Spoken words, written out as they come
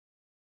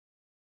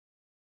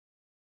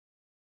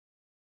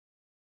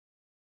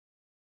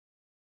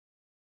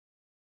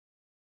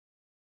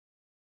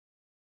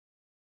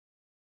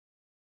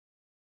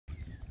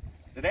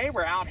Today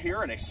we're out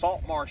here in a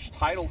Saltmarsh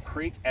tidal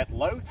creek at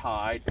low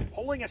tide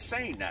pulling a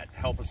seine net to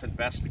help us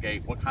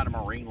investigate what kind of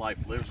marine life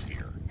lives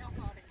here.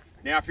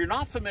 Now if you're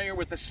not familiar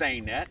with the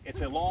seine net,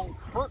 it's a long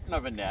curtain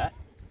of a net,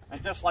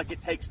 and just like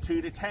it takes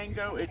two to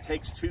tango, it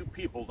takes two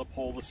people to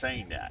pull the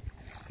seine net.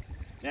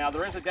 Now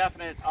there is a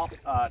definite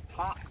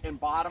top and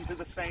bottom to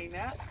the seine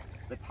net.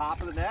 The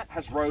top of the net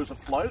has rows of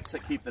floats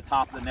that keep the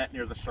top of the net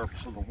near the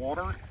surface of the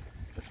water.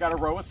 It's got a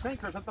row of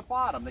sinkers at the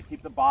bottom that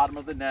keep the bottom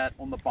of the net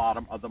on the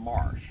bottom of the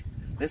marsh.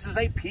 This is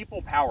a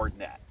people-powered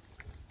net.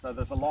 So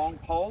there's a long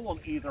pole on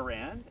either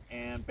end,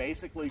 and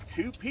basically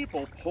two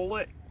people pull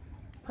it,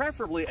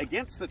 preferably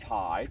against the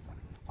tide,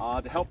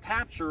 to help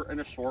capture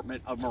an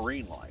assortment of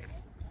marine life.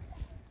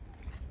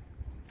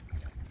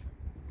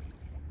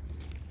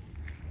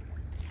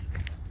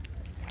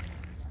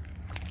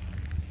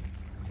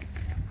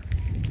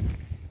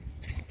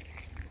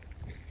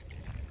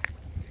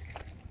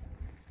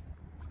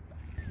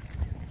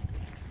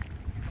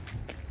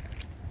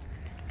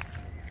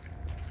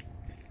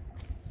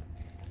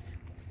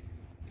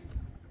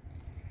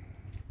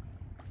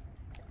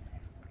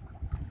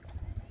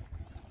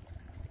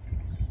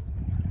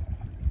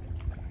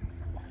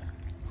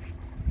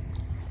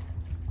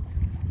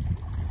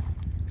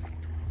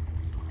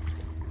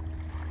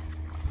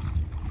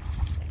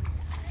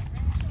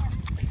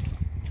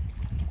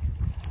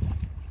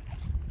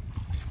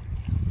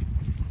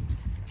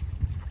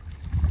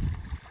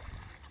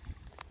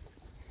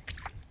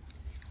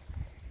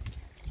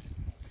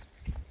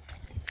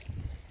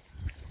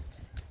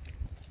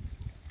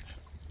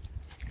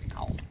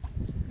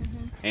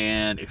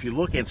 And if you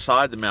look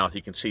inside the mouth,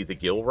 you can see the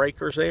gill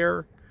rakers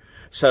there.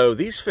 So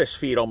these fish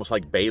feed almost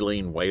like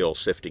baleen whales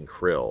sifting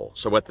krill.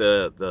 So what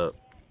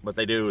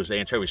they do is the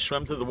anchovies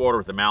swim through the water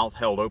with the mouth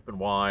held open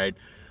wide,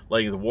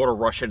 letting the water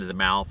rush into the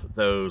mouth.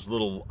 Those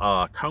little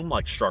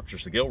comb-like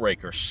structures, the gill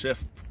rakers,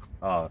 sift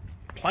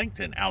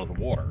plankton out of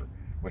the water,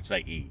 which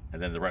they eat.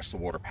 And then the rest of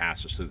the water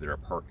passes through their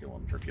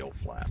operculums or gill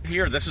flaps.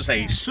 Here, this is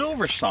a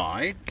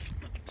silverside.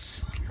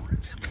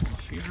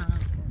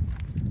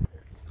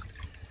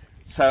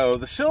 So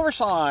the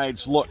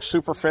silversides look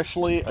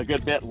superficially a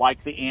good bit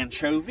like the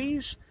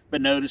anchovies, but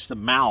notice the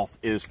mouth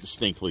is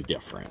distinctly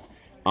different.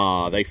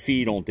 They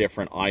feed on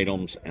different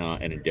items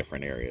and in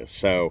different areas.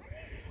 So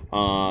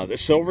the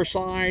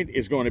silverside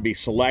is going to be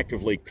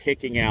selectively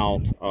picking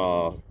out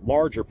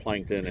larger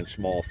plankton and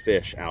small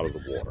fish out of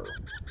the water.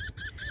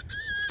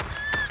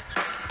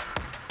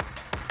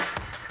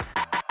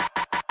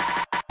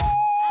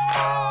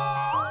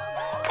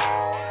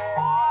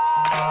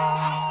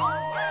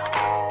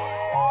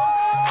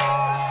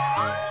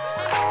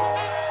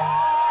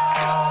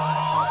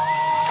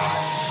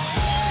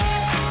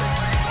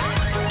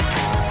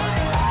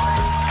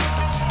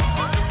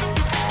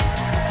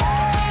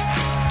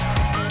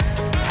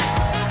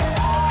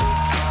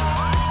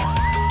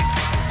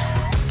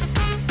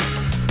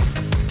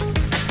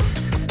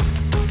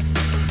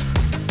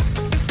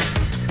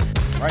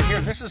 Right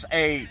here, this is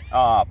a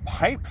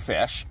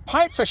pipefish.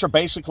 Pipefish are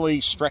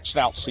basically stretched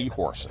out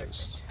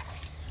seahorses.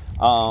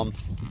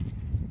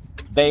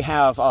 They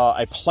have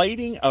a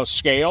plating of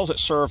scales that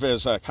serve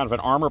as a kind of an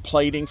armor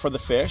plating for the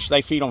fish.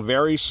 They feed on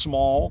very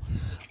small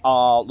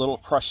little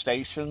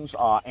crustaceans,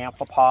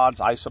 amphipods,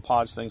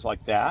 isopods, things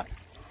like that.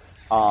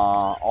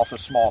 Also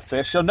small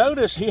fish. You'll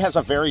notice he has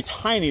a very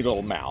tiny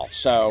little mouth.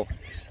 So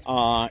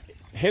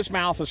his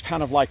mouth is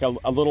kind of like a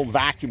little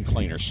vacuum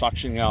cleaner,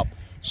 suctioning up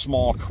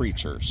small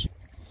creatures.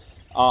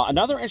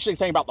 Another interesting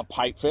thing about the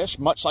pipefish,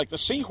 much like the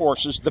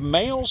seahorses, the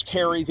males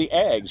carry the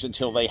eggs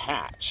until they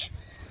hatch.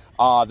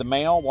 The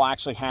male will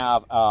actually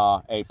have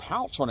a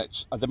pouch on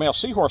its, the male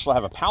seahorse will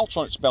have a pouch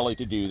on its belly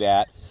to do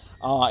that.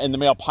 In the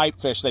male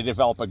pipefish, they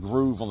develop a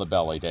groove on the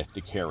belly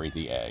to carry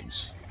the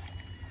eggs.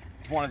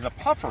 One of the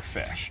puffer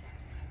fish.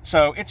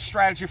 So its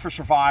strategy for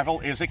survival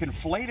is it can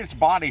inflate its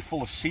body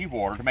full of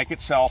seawater to make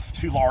itself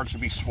too large to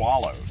be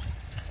swallowed.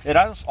 It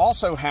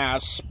also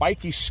has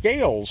spiky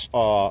scales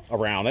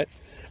around it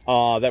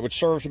that would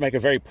serve to make a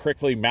very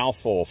prickly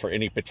mouthful for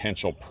any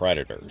potential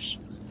predators.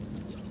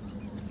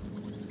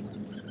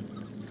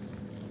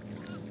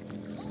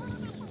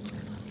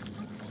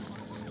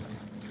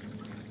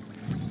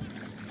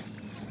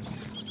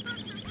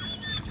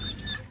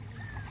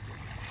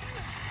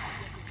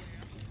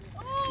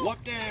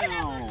 Look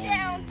down. Look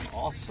down.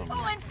 Awesome.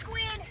 Oh, and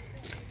squid.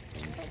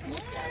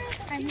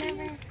 I've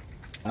never.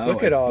 Oh,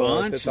 look at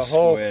all this. It's a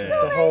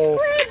whole,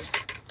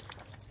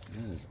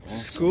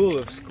 school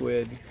of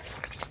squid.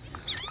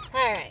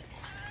 All right.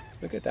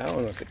 Look at that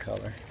one with the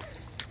color.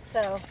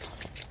 So.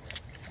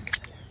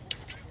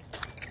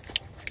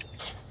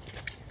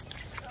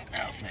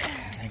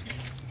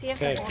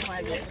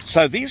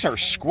 So these are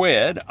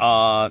squid.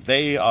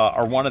 They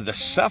are one of the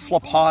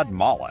cephalopod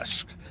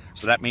mollusks.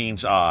 So that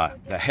means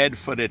the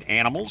head-footed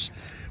animals.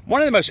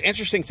 One of the most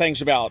interesting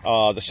things about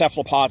the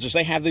cephalopods is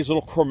they have these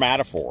little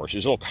chromatophores,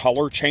 these little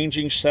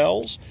color-changing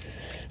cells.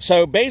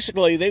 So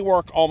basically, they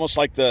work almost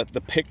like the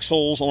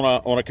pixels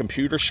on a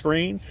computer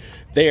screen.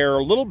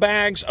 They're little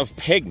bags of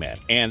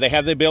pigment, and they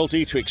have the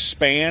ability to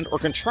expand or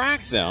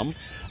contract them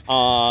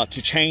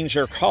to change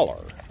their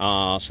color.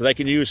 So they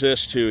can use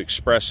this to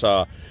express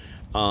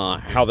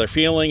how they're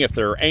feeling, if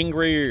they're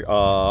angry,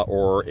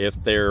 or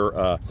if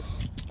they're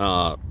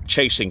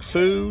chasing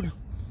food.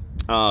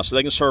 So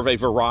they can serve a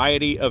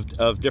variety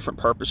of different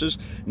purposes.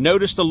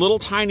 Notice the little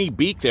tiny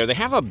beak there. They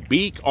have a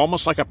beak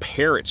almost like a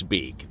parrot's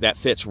beak that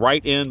fits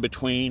right in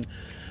between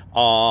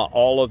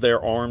all of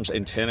their arms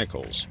and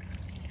tentacles.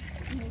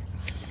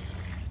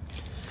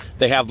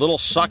 They have little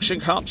suction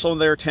cups on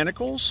their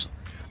tentacles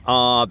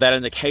that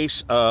in the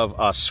case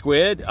of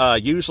squid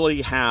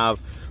usually have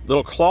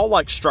little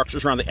claw-like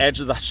structures around the edge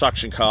of the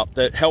suction cup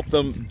that help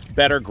them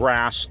better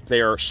grasp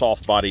their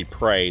soft-bodied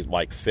prey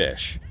like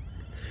fish.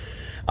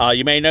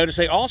 You may notice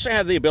they also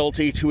have the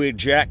ability to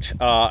eject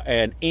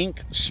an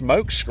ink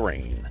smoke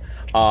screen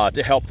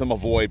to help them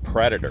avoid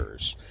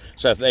predators.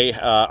 So if they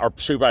are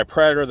pursued by a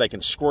predator, they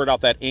can squirt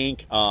out that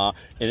ink and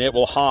it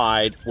will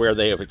hide where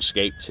they have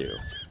escaped to.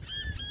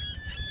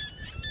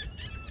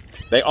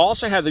 They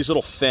also have these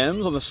little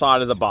fins on the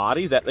side of the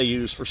body that they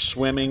use for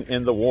swimming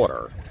in the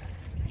water.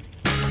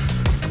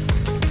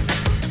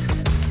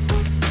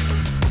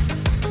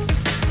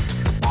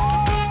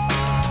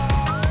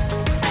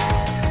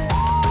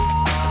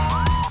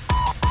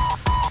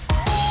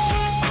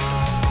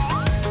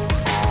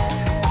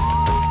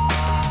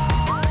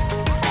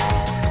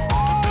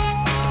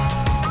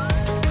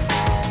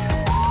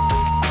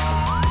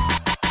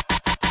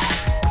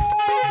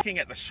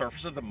 At the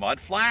surface of the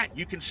mudflat,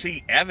 you can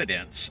see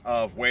evidence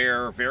of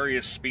where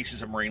various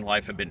species of marine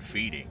life have been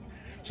feeding.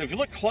 So if you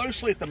look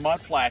closely at the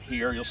mudflat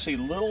here, you'll see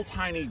little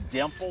tiny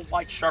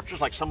dimple-like structures,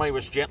 like somebody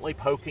was gently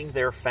poking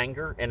their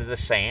finger into the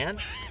sand.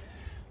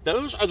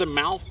 Those are the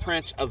mouth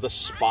prints of the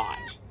spot.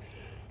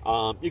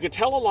 You can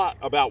tell a lot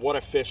about what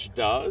a fish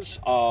does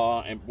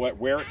and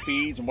where it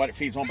feeds and what it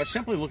feeds on by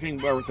simply looking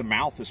where the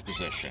mouth is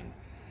positioned.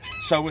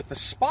 So with the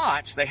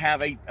spots, they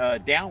have a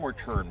downward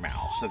turn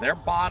mouth, so they're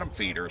bottom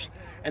feeders,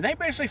 and they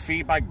basically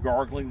feed by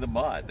gargling the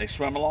mud. They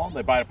swim along,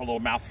 they bite up a little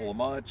mouthful of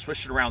mud,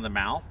 swish it around the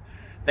mouth.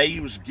 They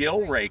use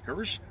gill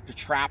rakers to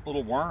trap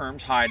little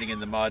worms hiding in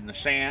the mud and the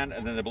sand,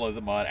 and then they blow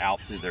the mud out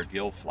through their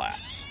gill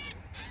flats.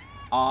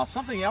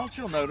 Something else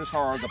you'll notice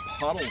are the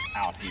puddles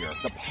out here.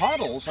 The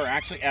puddles are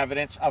actually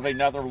evidence of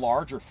another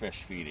larger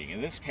fish feeding, in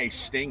this case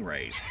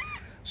stingrays.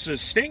 So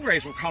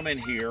stingrays will come in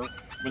here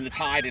when the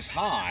tide is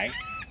high,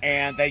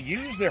 and they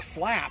use their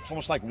flaps,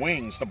 almost like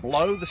wings, to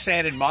blow the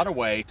sand and mud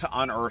away to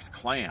unearth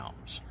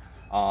clams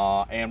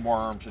and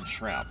worms and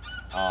shrimp.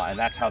 And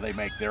that's how they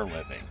make their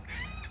living.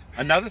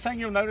 Another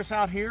thing you'll notice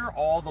out here,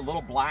 all the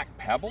little black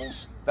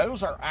pebbles,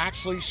 those are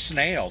actually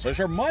snails. Those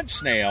are mud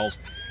snails,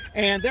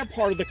 and they're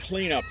part of the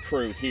cleanup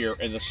crew here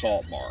in the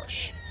salt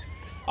marsh.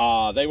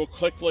 They will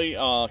quickly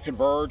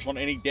converge on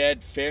any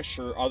dead fish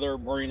or other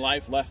marine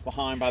life left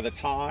behind by the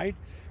tide.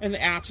 In the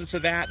absence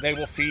of that, they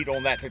will feed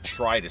on that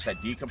detritus,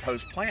 that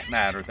decomposed plant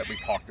matter that we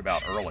talked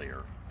about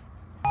earlier.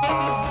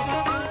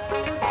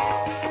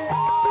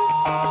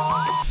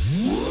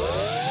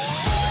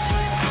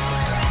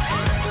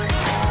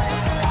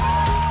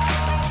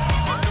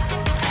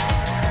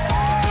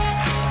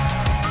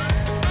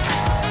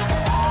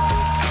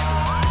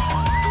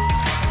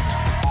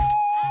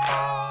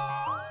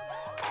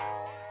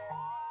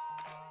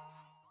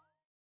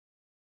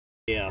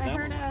 Yeah, that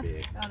one would be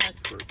big. Oh, that's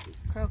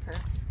croaker.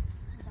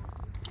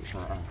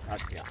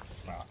 Yeah,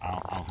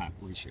 I'll have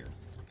to reshare.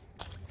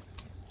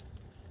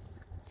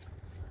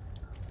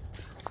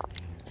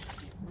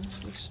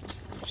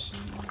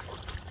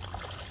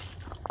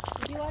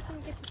 Did you watch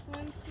him get the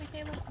swim,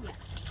 Michaela? Yes.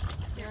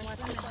 You were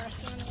watching the last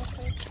one real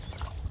quick?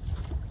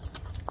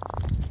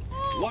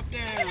 Look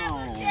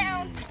down! Look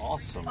down!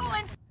 Awesome.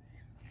 Oh,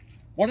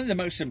 one of the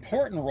most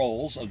important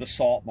roles of the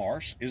salt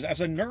marsh is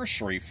as a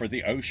nursery for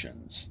the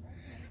oceans.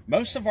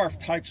 Most of our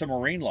types of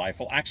marine life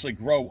will actually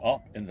grow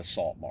up in the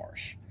salt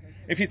marsh.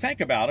 If you think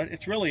about it,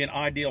 it's really an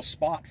ideal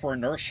spot for a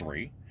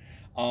nursery.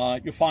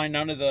 You'll find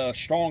none of the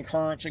strong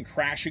currents and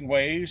crashing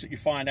waves that you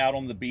find out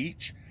on the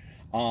beach.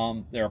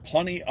 There are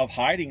plenty of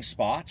hiding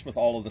spots with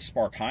all of the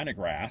spartina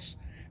grass,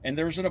 and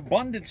there's an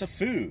abundance of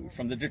food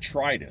from the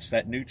detritus,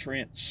 that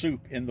nutrient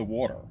soup in the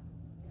water.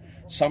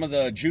 Some of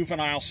the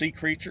juvenile sea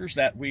creatures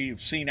that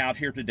we've seen out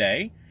here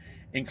today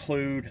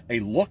include a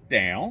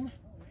lookdown.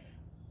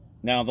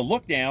 Now the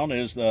lookdown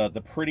is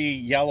the pretty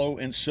yellow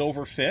and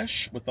silver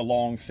fish with the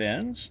long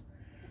fins.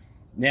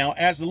 Now,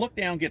 as the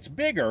lookdown gets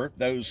bigger,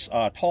 those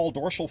tall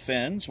dorsal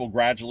fins will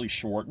gradually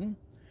shorten.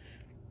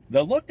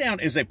 The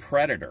lookdown is a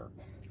predator.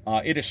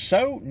 It is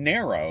so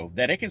narrow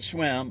that it can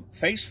swim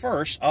face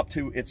first up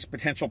to its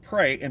potential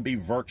prey and be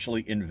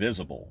virtually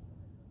invisible.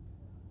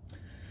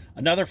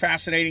 Another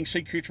fascinating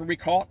sea creature we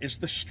caught is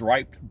the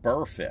striped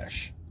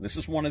burrfish. This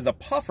is one of the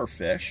puffer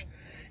fish.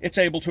 It's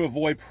able to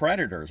avoid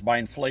predators by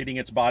inflating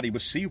its body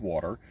with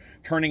seawater,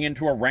 turning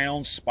into a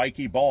round,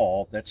 spiky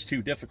ball that's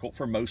too difficult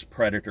for most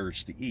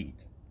predators to eat.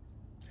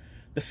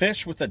 The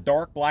fish with the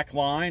dark black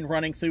line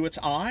running through its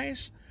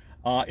eyes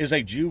is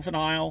a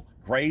juvenile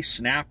gray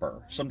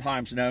snapper,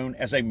 sometimes known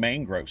as a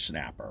mangrove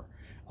snapper.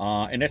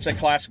 And it's a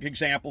classic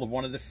example of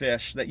one of the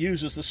fish that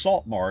uses the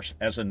salt marsh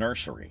as a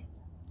nursery.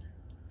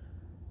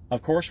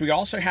 Of course, we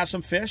also have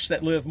some fish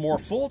that live more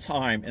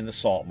full-time in the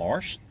salt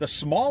marsh. The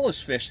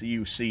smallest fish that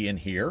you see in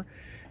here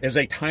is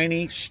a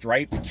tiny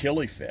striped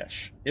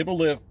killifish. It will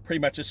live pretty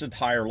much its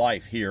entire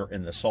life here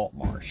in the salt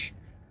marsh.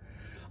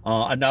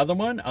 Another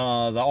one, the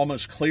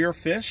almost clear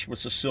fish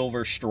with the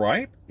silver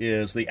stripe,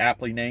 is the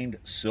aptly named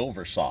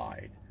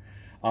silverside.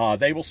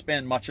 They will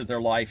spend much of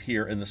their life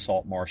here in the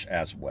salt marsh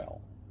as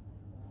well.